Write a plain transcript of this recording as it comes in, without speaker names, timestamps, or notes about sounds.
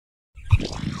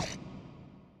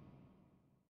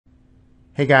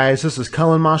Hey guys, this is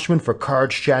Collin Moshman for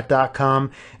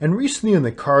CardsChat.com, and recently in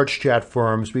the CardsChat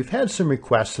forums we've had some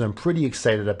requests that I'm pretty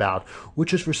excited about,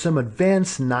 which is for some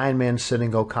advanced 9-man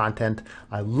sit-n-go content.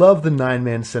 I love the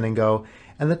 9-man sit-n-go,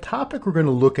 and the topic we're going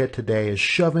to look at today is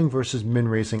shoving versus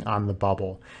min-raising on the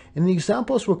bubble. And the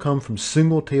examples will come from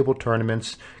single table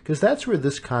tournaments, because that's where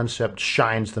this concept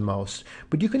shines the most.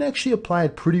 But you can actually apply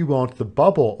it pretty well to the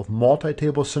bubble of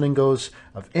multi-table sit-n-gos,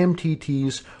 of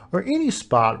MTTs, or any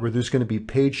spot where there's going to be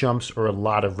pay jumps or a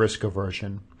lot of risk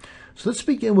aversion. So let's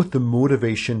begin with the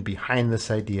motivation behind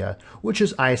this idea, which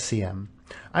is ICM.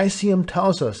 ICM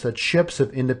tells us that chips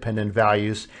have independent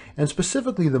values, and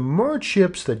specifically the more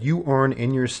chips that you earn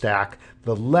in your stack,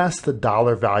 the less the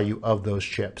dollar value of those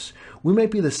chips. We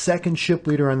might be the second chip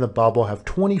leader on the bubble, have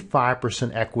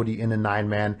 25% equity in a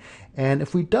 9-man, and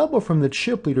if we double from the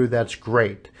chip leader, that's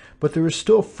great. But there are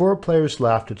still 4 players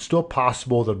left. It's still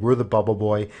possible that we're the bubble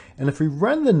boy, and if we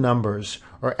run the numbers,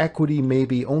 our equity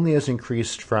maybe only has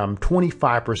increased from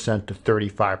 25% to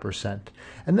 35%.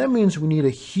 And that means we need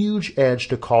a huge edge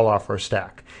to call off our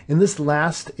stack. In this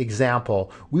last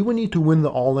example, we would need to win the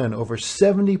all-in over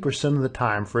 70% of the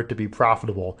time for it to be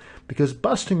profitable, because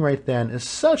busting right then is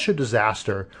such a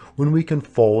disaster when we can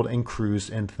fold and cruise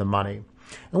into the money.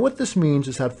 And what this means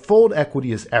is that fold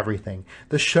equity is everything.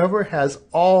 The shover has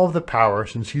all of the power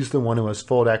since he's the one who has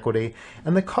fold equity,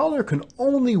 and the caller can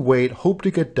only wait, hope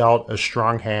to get dealt a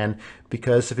strong hand,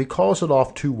 because if he calls it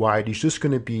off too wide, he's just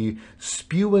going to be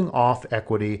spewing off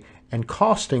equity and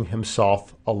costing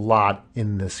himself a lot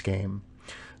in this game.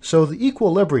 So the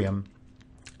equilibrium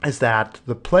is that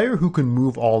the player who can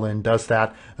move all in does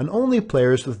that, and only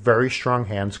players with very strong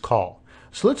hands call.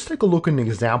 So let's take a look at an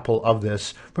example of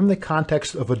this from the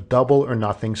context of a double or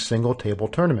nothing single table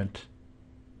tournament.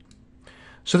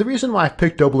 So the reason why I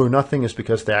picked double or nothing is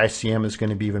because the ICM is going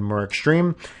to be even more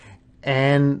extreme,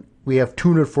 and we have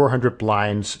 200, 400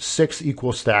 blinds, 6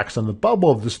 equal stacks on the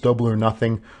bubble of this double or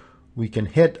nothing. We can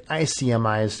hit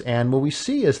ICMIs, and what we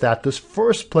see is that this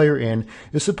first player in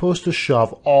is supposed to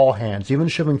shove all hands. Even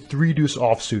shoving 3 deuce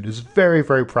offsuit is very,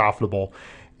 very profitable.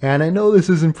 And I know this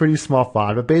isn't pretty small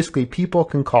font, but basically people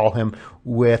can call him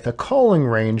with a calling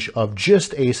range of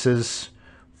just aces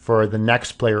for the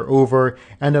next player over,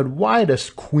 and at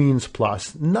widest queens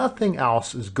plus. Nothing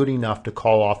else is good enough to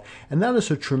call off, and that is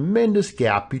a tremendous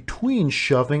gap between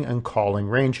shoving and calling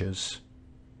ranges.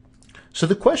 So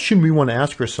the question we want to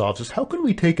ask ourselves is, how can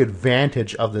we take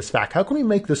advantage of this fact? How can we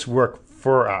make this work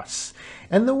for us?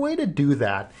 And the way to do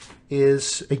that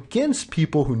is against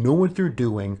people who know what they're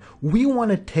doing. We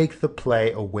want to take the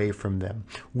play away from them.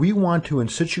 We want to, in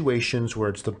situations where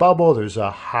it's the bubble, there's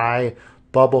a high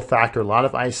bubble factor, a lot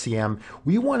of ICM,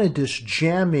 we want to just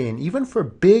jam in, even for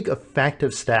big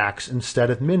effective stacks instead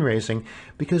of min-raising,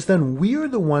 because then we are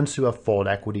the ones who have fold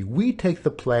equity. We take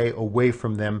the play away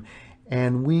from them,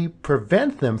 and we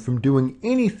prevent them from doing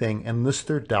anything unless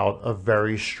they're dealt a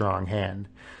very strong hand.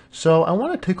 So I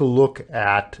want to take a look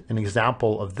at an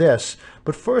example of this,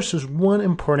 but first there's one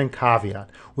important caveat,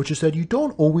 which is that you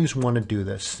don't always want to do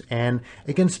this. And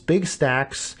against big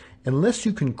stacks, unless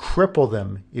you can cripple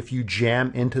them if you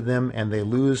jam into them and they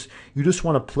lose, you just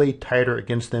want to play tighter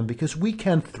against them, because we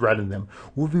can threaten them.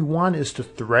 What we want is to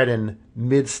threaten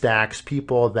mid stacks,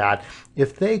 people that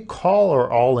if they call or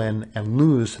all in and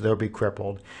lose, they'll be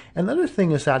crippled. And the other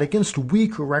thing is that against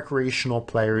weak recreational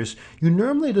players, you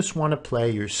normally just want to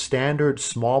play your standard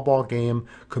small ball game,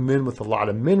 come in with a lot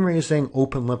of min raising,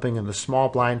 open limping in the small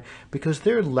blind, because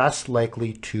they're less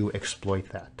likely to exploit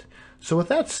that. So with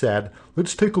that said,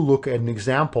 let's take a look at an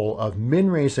example of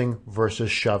min-raising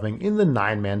versus shoving in the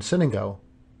 9-man sit-n-go.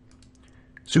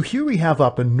 So here we have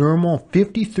up a normal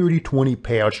 50-30-20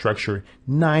 payout structure,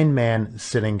 9-man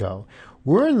sit-n-go.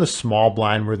 We're in the small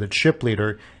blind, we're the chip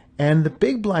leader, and the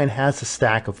big blind has a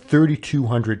stack of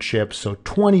 3,200 chips, so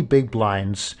 20 big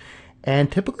blinds.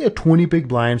 And typically at 20 big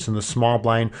blinds in the small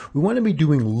blind, we want to be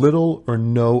doing little or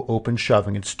no open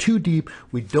shoving. It's too deep.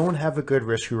 We don't have a good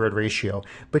risk-reward ratio.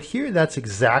 But here, that's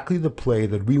exactly the play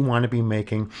that we want to be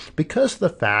making, because of the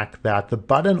fact that the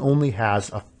button only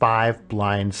has a 5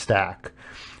 blind stack.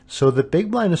 So the big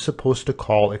blind is supposed to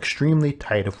call extremely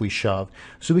tight if we shove.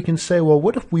 So we can say, well,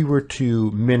 what if we were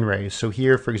to min raise? So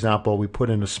here, for example, we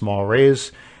put in a small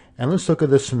raise, and let's look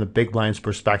at this from the big blind's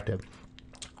perspective.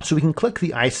 So we can click the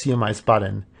ICMIze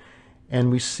button,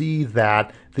 and we see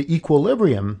that the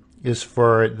equilibrium is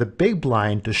for the big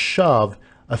blind to shove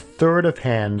a third of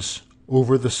hands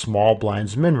over the small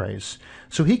blind's min raise.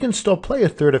 So he can still play a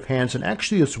third of hands, and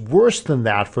actually it's worse than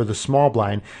that for the small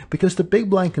blind, because the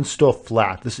big blind can still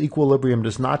flat. This equilibrium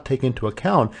does not take into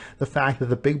account the fact that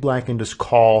the big blind can just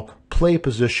call play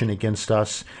position against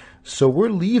us, So we're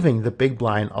leaving the big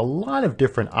blind a lot of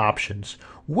different options.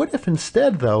 What if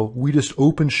instead, though, we just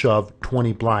open shove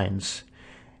 20 blinds?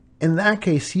 In that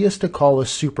case, he has to call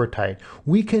us super tight.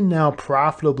 We can now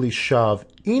profitably shove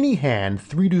any hand.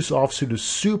 3 deuce offsuit is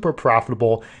super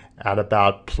profitable at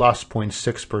about plus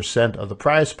 0.6% of the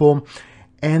prize pool.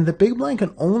 And the big blind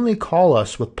can only call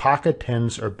us with pocket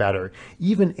tens or better.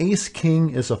 Even ace king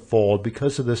is a fold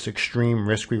because of this extreme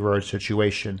risk reward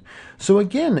situation. So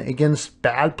again, against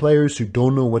bad players who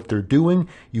don't know what they're doing,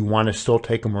 you want to still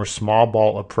take a more small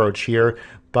ball approach here.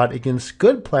 But against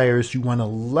good players, you want to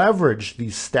leverage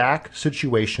these stack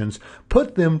situations,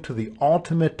 put them to the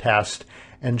ultimate test,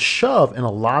 and shove in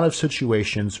a lot of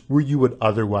situations where you would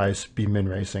otherwise be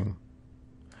min-raising.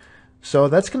 So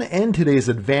that's going to end today's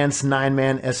advanced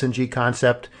 9-man SNG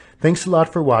concept. Thanks a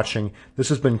lot for watching. This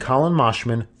has been Collin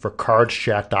Moshman for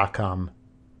CardsChat.com.